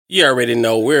You already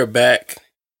know we're back.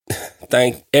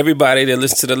 Thank everybody that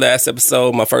listened to the last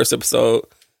episode, my first episode.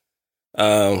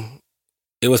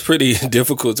 It was pretty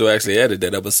difficult to actually edit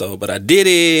that episode, but I did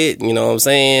it, you know what I'm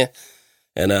saying?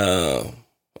 And I'm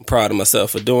proud of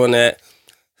myself for doing that.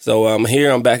 So I'm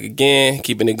here, I'm back again,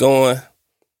 keeping it going.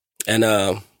 And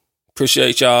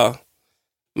appreciate y'all.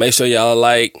 Make sure y'all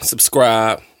like,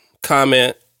 subscribe,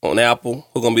 comment on Apple.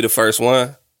 Who's going to be the first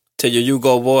one? Tell your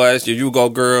YouGo boys, your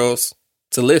YouGo girls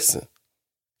to listen.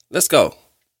 Let's go.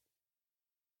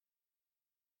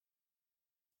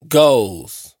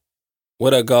 Goals.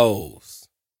 What are goals?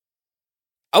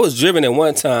 I was driven at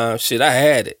one time. Shit, I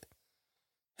had it.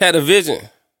 Had a vision.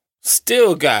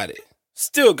 Still got it.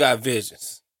 Still got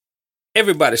visions.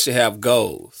 Everybody should have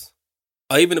goals.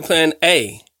 Or even a plan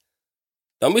A.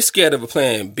 Don't be scared of a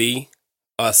plan B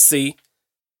or C.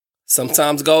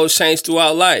 Sometimes goals change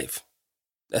throughout life.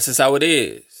 That's just how it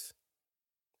is.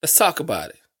 Let's talk about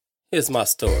it. Here's my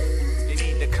story.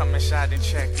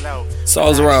 So I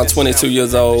was around 22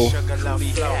 years old.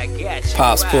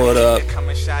 Pops pulled up,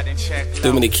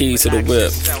 threw me the keys to the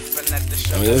whip.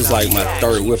 I mean, it was like my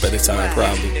third whip at the time,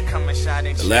 probably.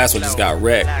 The last one just got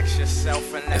wrecked.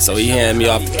 And so he handed me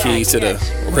off the keys to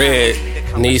the red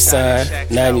Nissan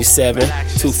 97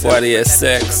 240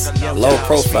 SX, low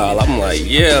profile. I'm like,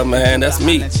 yeah, man, that's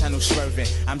me.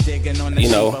 You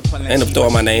know, end up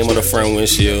throwing my name on the front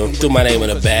windshield, threw my name in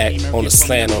the back, on the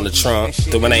slant on the trunk,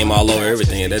 threw my name all over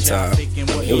everything at that time.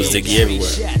 It was Ziggy everywhere.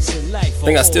 I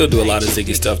think I still do a lot of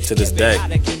Ziggy stuff to this day.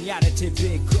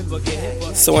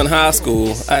 So in high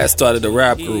school, I had started a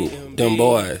rap group, Them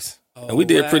Boys. And we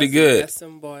did pretty good.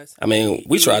 I mean,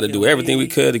 we tried to do everything we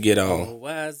could to get on.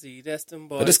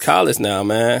 But it's college now,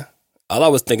 man. All I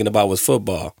was thinking about was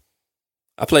football.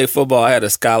 I played football. I had a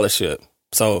scholarship.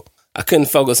 So I couldn't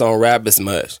focus on rap as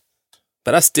much.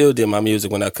 But I still did my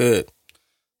music when I could.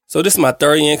 So this is my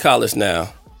third year in college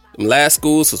now. Them last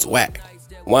schools was whack.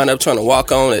 Wound up trying to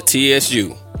walk on at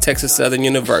TSU, Texas Southern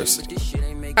University.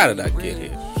 How did I get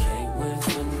here?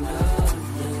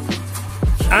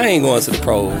 I ain't going to the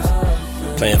pros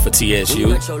playing for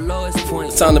TSU.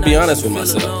 It's time to be honest with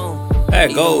myself. I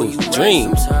had goals,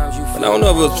 dreams, but I don't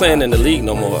know if it was playing in the league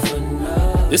no more.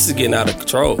 This is getting out of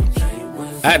control.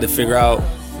 I had to figure out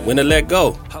when to let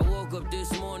go.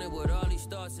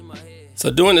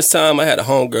 So during this time, I had a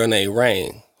homegirl named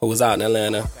Rain who was out in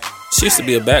Atlanta. She used to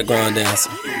be a background dancer.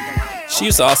 She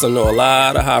used to also know a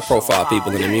lot of high-profile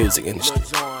people in the music industry.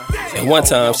 And one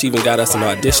time, she even got us an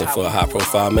audition for a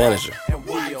high-profile manager.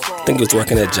 I think he was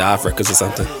working at Jive Records or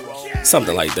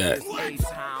something like that.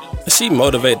 But she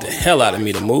motivated the hell out of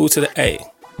me to move to the A.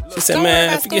 She said,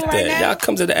 man, forget that. Y'all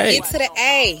come to the A. Get to the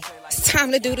A. It's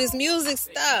time to do this music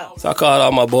stuff. So I called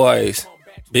all my boys,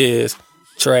 Biz,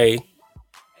 Trey,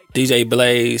 DJ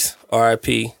Blaze,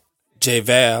 RIP, J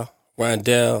Val,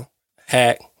 Rondell,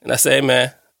 Hack. And I said, man,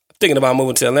 I'm thinking about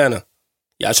moving to Atlanta.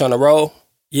 Y'all trying to roll?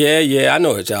 Yeah, I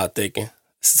know what y'all thinking.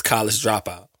 This is college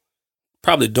dropout.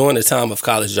 Probably during the time of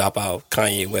college dropout,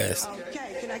 Kanye West.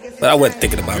 But I wasn't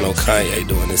thinking about no Kanye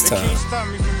during this time.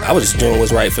 I was just doing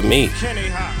what's right for me.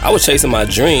 I was chasing my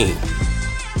dream.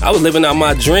 I was living out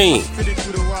my dream.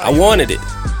 I wanted it.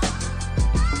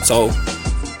 So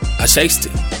I chased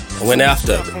it. I went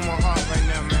after it.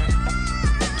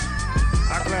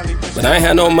 But I ain't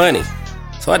had no money.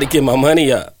 So I had to get my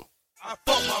money up.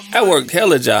 I worked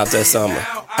hella jobs that summer.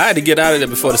 I had to get out of there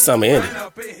before the summer ended.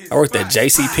 I worked at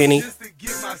JCPenney.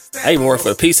 I even worked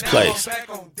for a pizza place.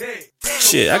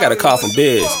 Shit, I got a call from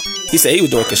Biz. He said he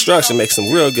was doing construction, make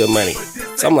some real good money.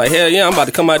 So I'm like, hell yeah, I'm about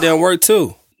to come out there and work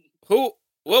too. Who?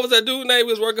 What was that dude name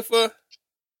he was working for?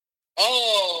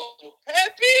 Oh,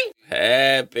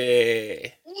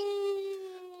 Happy.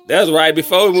 That was right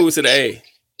before we moved to the A.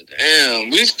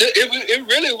 Damn, it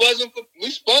really wasn't. We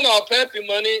spent our Peppy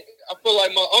money. I feel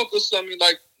like my uncle sent me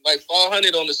like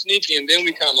 500 on the sneaky, and then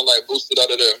we kind of like boosted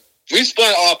out of there. We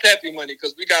spent our Peppy money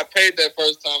because we got paid that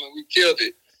first time and we killed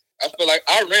it. I feel like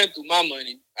I ran through my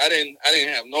money. I didn't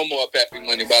have no more Peppy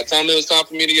money. By the time it was time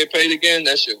for me to get paid again,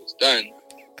 that shit was done.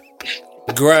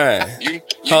 Grind. You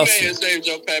hustle. may have saved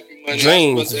your Peppy money.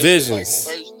 Dreams, visions.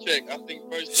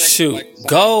 Shoot,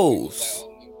 goals.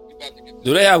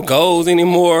 Do they have goals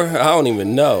anymore? I don't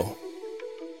even know.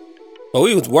 But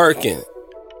we was working.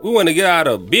 We wanted to get out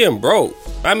of being broke.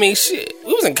 I mean, shit.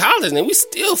 We was in college and we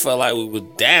still felt like we was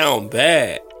down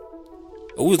bad.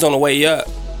 But we was on the way up.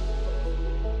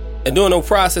 And during the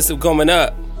process of coming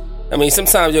up, I mean,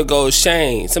 sometimes your goals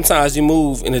change. Sometimes you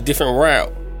move in a different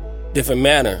route, different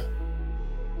manner.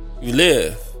 You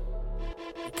live.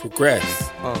 You progress.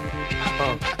 Fuck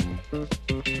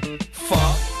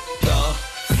the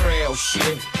frail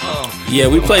Yeah,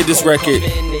 we played this record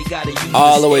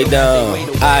all the way down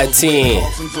I-10,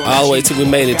 all the way till we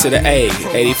made it to the A,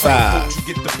 85.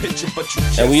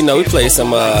 And we played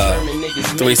some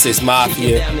 3-6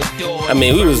 Mafia. I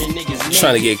mean, we was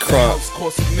trying to get crunk,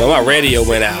 but my radio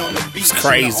went out. It's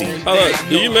crazy.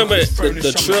 Do you remember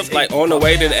the trip, like on the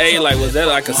way to the A? Like, was that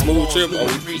like a smooth trip, or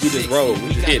we just rode?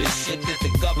 We just did it.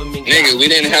 Nigga, we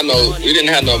didn't have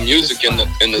no music in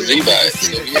the Z-Bike,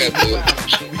 so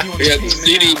we had the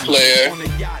CD player,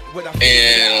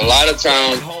 and a lot of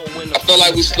times I felt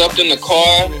like we slept in the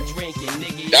car.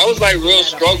 That was like real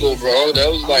struggle, bro. That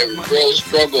was like real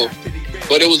struggle,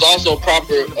 but it was also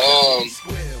proper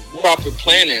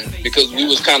planning, because we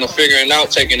was kind of figuring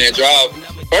out taking that drive.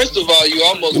 First of all, you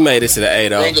almost made it to the A,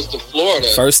 though. Bring us to Florida.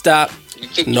 First stop,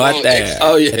 North Ave.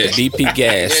 Oh yeah, at the BP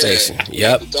gas station.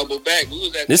 Yep. Double back.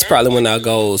 This is probably when our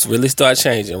goals really start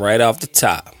changing right off the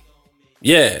top.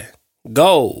 Yeah,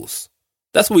 goals.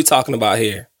 That's what we talking about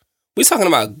here. We talking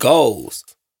about goals.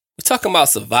 We talking about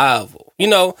survival. You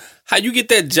know how you get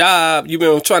that job you've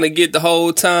been trying to get the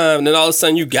whole time, and then all of a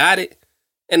sudden you got it,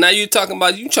 and now you talking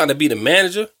about you trying to be the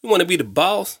manager. You want to be the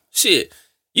boss. Shit,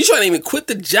 you trying to even quit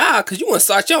the job because you want to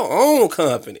start your own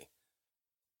company.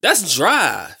 That's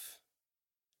drive.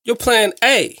 Your plan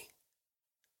A.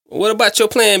 What about your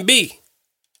plan B?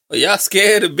 Well, y'all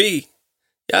scared of B.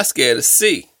 Y'all scared of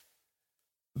C.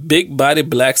 Big body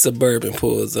black Suburban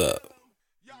pulls up.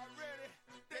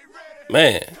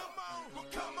 Man.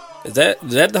 Is that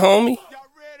the homie?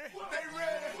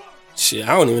 Shit,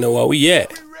 I don't even know where we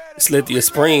at. It's Lithia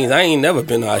Springs. I ain't never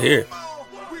been out here.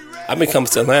 I've been coming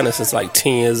to Atlanta since like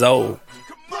 10 years old.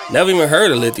 Never even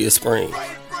heard of Lithia Springs.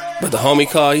 But the homie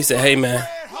called, he said, hey man,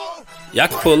 y'all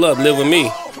can pull up, live with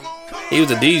me. He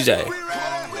was a DJ.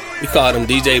 We called him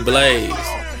DJ Blaze.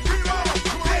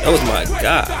 That was my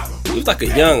guy. He was like a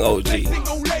young OG.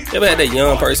 You ever had that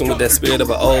young person with that spirit of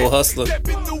an old hustler?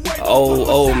 An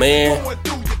old man?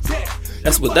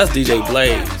 That's DJ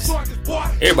Blaze.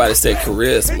 Everybody said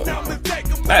charisma.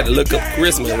 I had to look up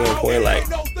charisma at one point, like,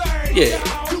 yeah,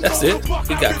 that's it.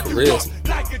 He got charisma.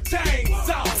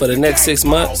 For the next 6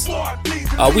 months,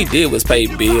 all we did was pay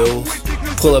bills,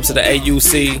 pull up to the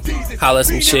AUC, holler at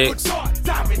some chicks,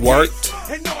 worked,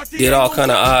 did all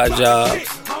kind of odd jobs.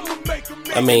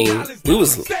 I mean, we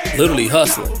was literally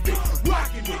hustling.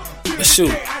 But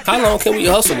shoot, how long can we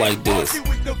hustle like this?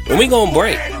 When we gonna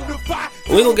break?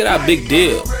 When we gonna get our big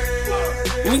deal?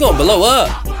 When we gonna blow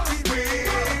up?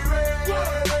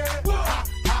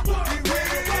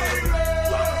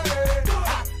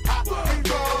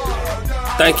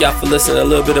 Thank y'all for listening to a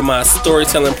little bit of my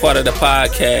storytelling part of the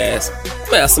podcast.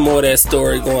 I have some more of that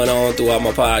story going on throughout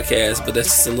my podcast, but that's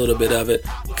just a little bit of it.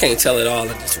 I can't tell it all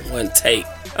in just one take.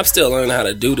 I'm still learning how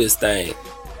to do this thing.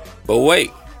 But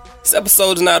wait, this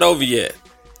episode is not over yet.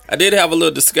 I did have a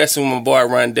little discussion with my boy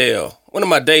Rondell, one of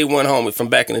my day one homies from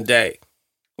back in the day.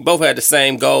 We both had the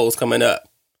same goals coming up.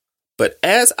 But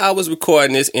as I was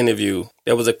recording this interview,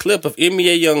 there was a clip of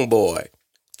NBA Youngboy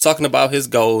talking about his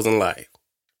goals in life.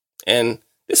 And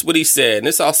this is what he said, and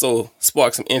this also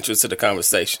sparked some interest to the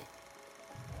conversation.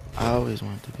 I always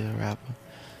wanted to be a rapper.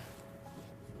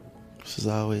 This was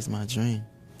always my dream.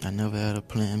 I never had a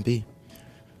plan B.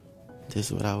 This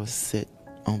is what I was set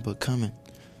on becoming.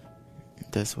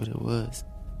 That's what it was.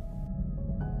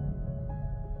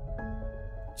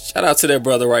 Shout out to that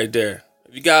brother right there.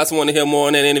 If you guys want to hear more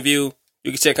on that interview,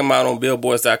 you can check him out on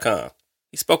billboards.com.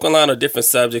 He spoke on a lot of different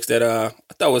subjects that I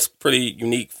thought was pretty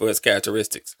unique for his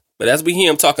characteristics. But as we hear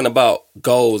him talking about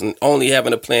goals and only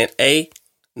having a plan A,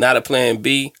 not a plan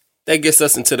B, that gets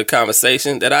us into the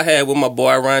conversation that I had with my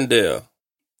boy Rondell.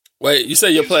 Wait, you said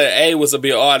your plan A was to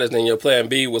be an artist and your plan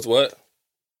B was what?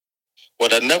 Well,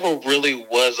 there never really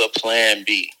was a plan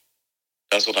B.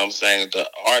 That's what I'm saying.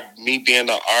 Me being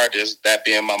an artist, that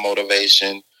being my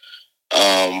motivation,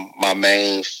 my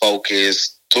main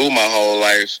focus through my whole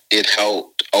life, it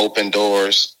helped open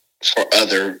doors for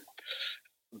other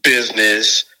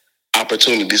business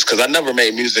opportunities, because I never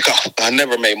made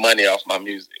money off my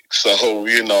music. So,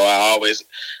 I always,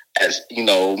 as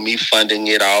me funding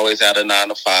it, I always had a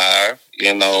 9-to-5,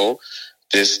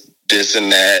 this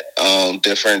and that,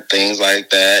 different things like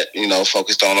that,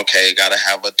 focused on, okay, gotta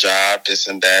have a job, this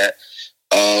and that.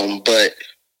 But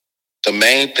the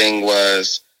main thing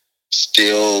was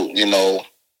still,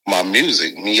 my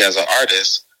music, me as an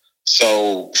artist.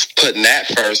 So putting that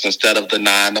first instead of the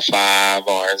 9-to-5,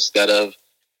 or instead of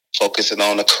focusing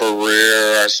on a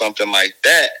career or something like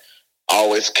that, I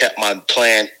always kept my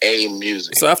plan A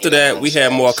music. So after that, we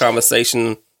had more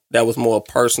conversation that was more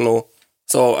personal.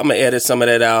 So I'm going to edit some of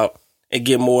that out and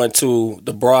get more into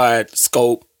the broad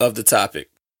scope of the topic.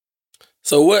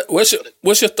 So what's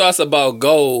your thoughts about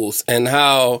goals and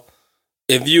how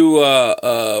if you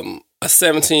a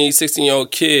 17,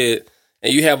 16-year-old kid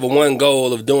and you have a one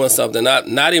goal of doing something,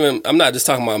 not even, I'm not just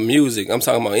talking about music, I'm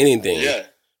talking about anything. Yeah.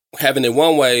 Having it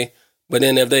one way, but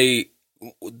then if they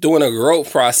doing a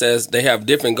growth process, they have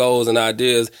different goals and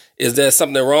ideas. Is there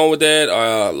something wrong with that?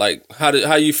 Or like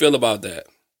how you feel about that?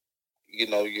 You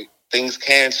know, things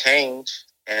can change.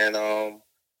 And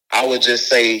I would just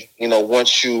say, you know,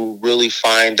 once you really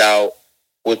find out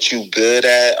what you good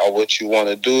at or what you want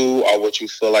to do or what you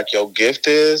feel like your gift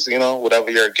is, you know, whatever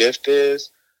your gift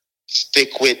is,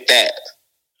 stick with that.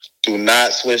 Do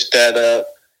not switch that up.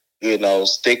 You know,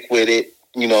 stick with it,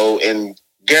 you know, and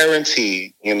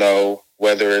guarantee, you know,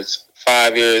 whether it's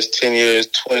 5 years, 10 years,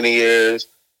 20 years,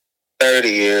 30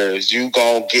 years, you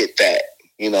gonna get that.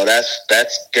 You know,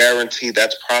 that's guaranteed.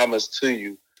 That's promised to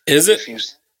you. Is it?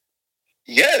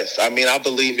 Yes. I mean, I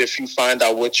believe if you find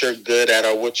out what you're good at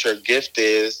or what your gift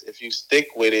is, if you stick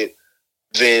with it,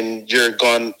 then you're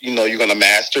going to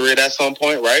master it at some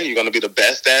point, right? You're going to be the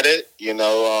best at it, you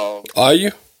know. Are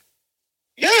you?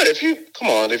 Yeah. If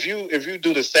you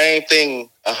do the same thing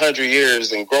 100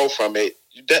 years and grow from it,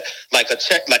 like a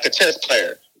chess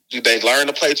player, they learn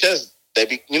to play chess.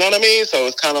 You know what I mean? So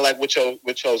it's kind of like with your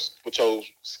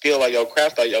skill or your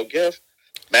craft or your gift,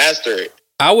 master it.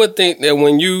 I would think that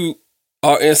when you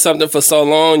are in something for so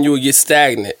long, you will get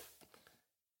stagnant.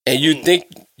 And you think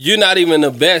you're not even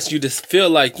the best, you just feel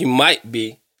like you might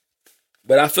be.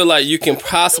 But I feel like you can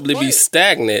possibly be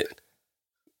stagnant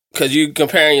because you're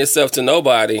comparing yourself to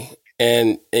nobody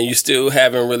and you still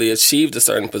haven't really achieved a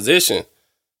certain position.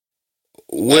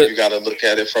 You got to look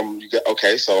at it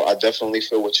okay, so I definitely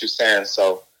feel what you're saying.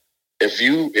 So if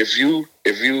you,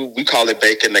 we call it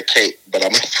baking the cake, but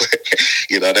I'm,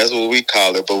 you know, that's what we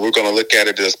call it. But we're going to look at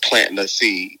it as planting a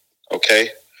seed. Okay.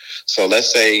 So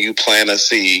let's say you plant a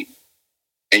seed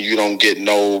and you don't get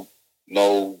no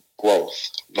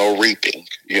growth, no reaping.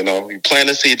 You know, you plant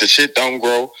a seed, the shit don't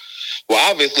grow.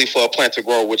 Well, obviously for a plant to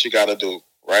grow, what you got to do,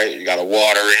 right? You got to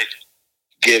water it,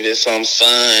 give it some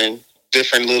sun,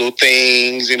 different little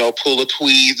things, you know, pull the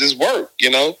tweeds is work, you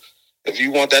know. If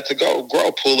you want that to grow,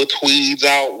 pull the tweeds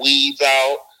out, weeds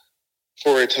out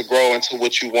for it to grow into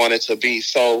what you want it to be.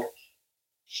 So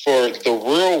for the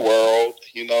real world,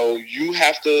 you know, you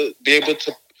have to be able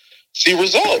to see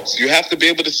results. You have to be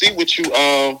able to see what you,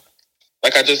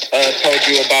 like I just told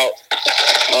you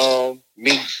about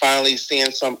me finally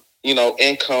seeing some, you know,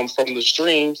 income from the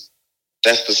streams.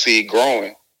 That's the seed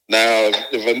growing. Now,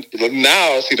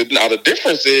 the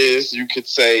difference is you could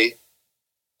say,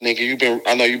 nigga,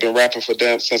 I know you've been rapping for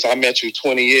them since I met you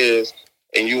 20 years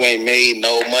and you ain't made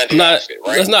no money off it,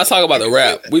 right? Let's not talk about the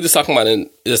rap. We just talking about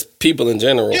just people in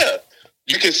general. Yeah,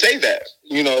 you can say that,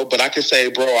 you know, but I can say,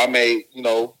 bro, I made, you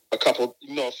know, a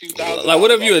few thousand. Like,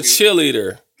 what if you're a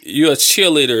cheerleader? You're a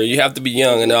cheerleader. You have to be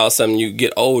young, and all of a sudden you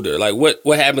get older. Like,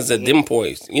 what happens at them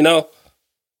points? You know,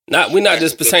 we're not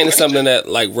just saying something that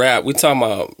like rap. We talking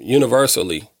about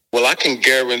universally. Well, I can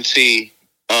guarantee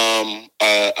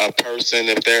a person,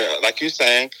 if they're like you're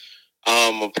saying,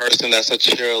 a person that's a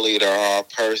cheerleader or a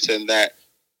person that,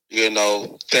 you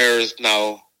know, there's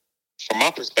no, from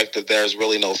my perspective, there's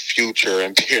really no future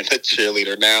in being a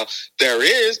cheerleader. Now, there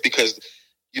is, because,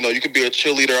 you know, you could be a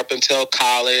cheerleader up until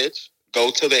college,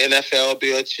 go to the NFL,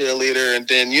 be a cheerleader, and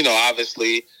then, you know,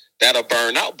 obviously that'll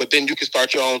burn out. But then you can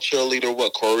start your own cheerleader,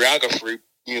 choreography,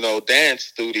 you know, dance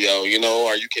studio, you know,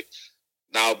 or you could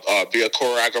now be a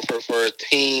choreographer for a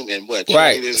team and what?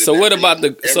 Right. So what about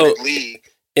league?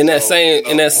 In that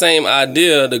same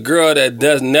idea, the girl that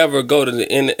does never go to the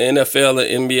NFL or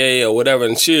NBA or whatever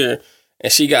and cheer,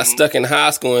 and she got stuck in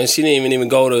high school and she didn't even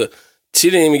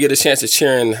get a chance to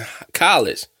cheer in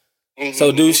college. Mm-hmm.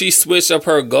 So do she switch up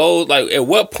her goals? Like, at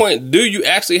what point do you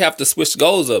actually have to switch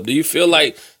goals up? Do you feel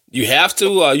like you have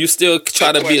to, or you still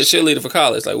try to be a cheerleader for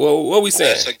college? Like, what are we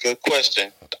saying? That's a good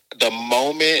question. The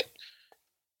moment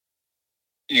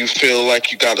you feel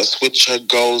like you got to switch your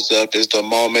goals up is the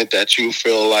moment that you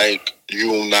feel like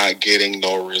you're not getting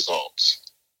no results.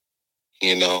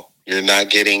 You know, you're not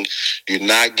getting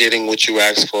what you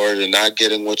asked for. You're not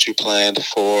getting what you planned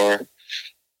for.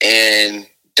 And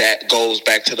that goes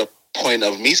back to the point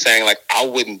of me saying, like, I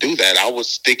wouldn't do that. I would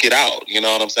stick it out. You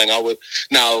know what I'm saying? I would.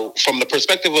 Now, from the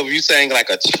perspective of you saying like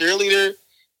a cheerleader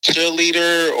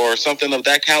or something of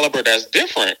that caliber, that's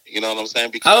different. You know what I'm saying?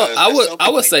 Because I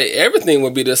would say everything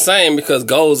would be the same because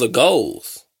goals are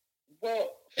goals.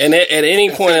 Well, and at any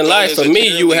point in life, for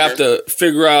me, you would have to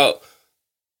figure out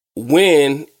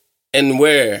when and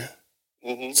where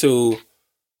to,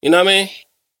 you know what I mean?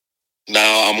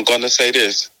 Now, I'm going to say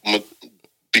this.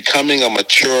 becoming a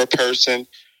mature person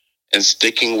and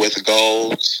sticking with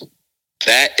goals,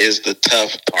 that is the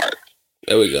tough part.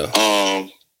 There we go.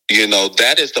 You know,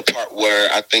 that is the part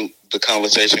where I think the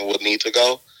conversation would need to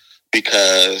go,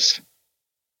 because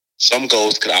some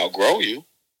goals could outgrow you.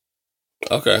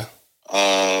 Okay.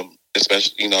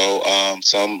 Especially,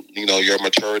 some, your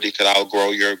maturity could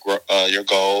outgrow your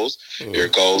goals. Mm-hmm. Your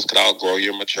goals could outgrow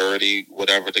your maturity,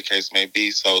 whatever the case may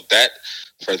be. So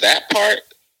for that part,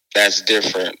 that's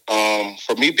different.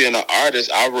 For me being an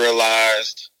artist, I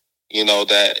realized,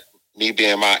 that me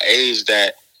being my age,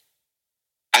 that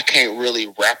I can't really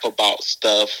rap about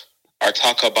stuff or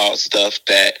talk about stuff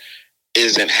that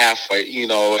isn't halfway,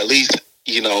 at least,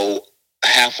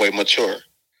 halfway mature.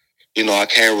 I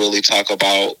can't really talk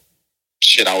about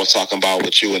shit I was talking about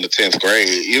with you in the 10th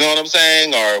grade. You know what I'm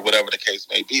saying? Or whatever the case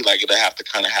may be. Like, it'll have to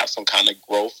kind of have some kind of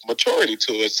growth, maturity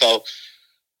to it. So,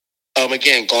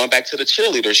 again, going back to the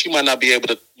cheerleader, she might not be able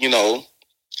to,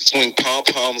 swing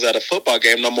pom-poms at a football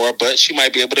game no more, but she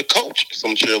might be able to coach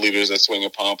some cheerleaders that swinging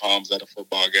pom-poms at a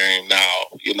football game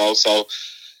now, So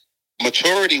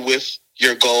maturity with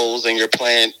your goals and your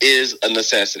plan is a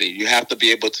necessity. You have to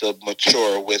be able to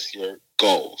mature with your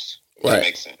goals. Right. That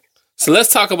makes sense. So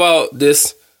let's talk about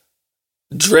this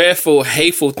dreadful,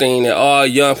 hateful thing that all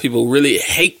young people really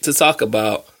hate to talk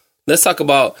about. Let's talk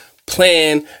about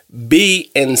Plan B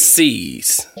and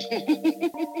C's.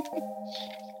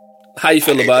 How you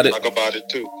feel about it? Talk about it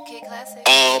too.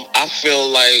 I feel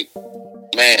like,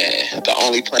 man, the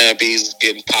only Plan B's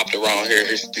getting popped around here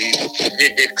is these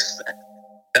chicks.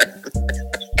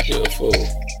 Beautiful.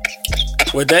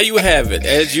 Well, there you have it.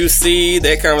 As you see,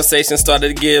 that conversation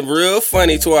started to get real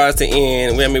funny towards the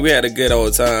end. We had a good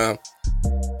old time.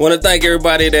 Want to thank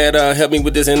everybody that helped me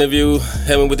with this interview,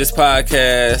 helped me with this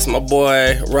podcast. My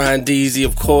boy, Ron Deasy,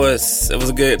 of course. It was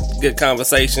a good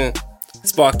conversation.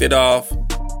 Sparked it off.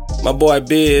 My boy,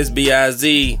 Biz,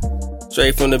 B-I-Z,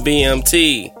 straight from the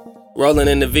BMT. Rolling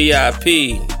in the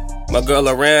VIP. My girl,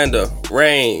 Aranda,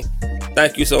 Rain.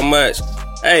 Thank you so much.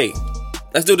 Hey,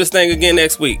 let's do this thing again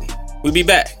next week. We'll be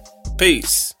back.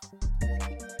 Peace.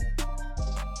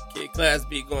 Kid Class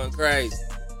B going crazy.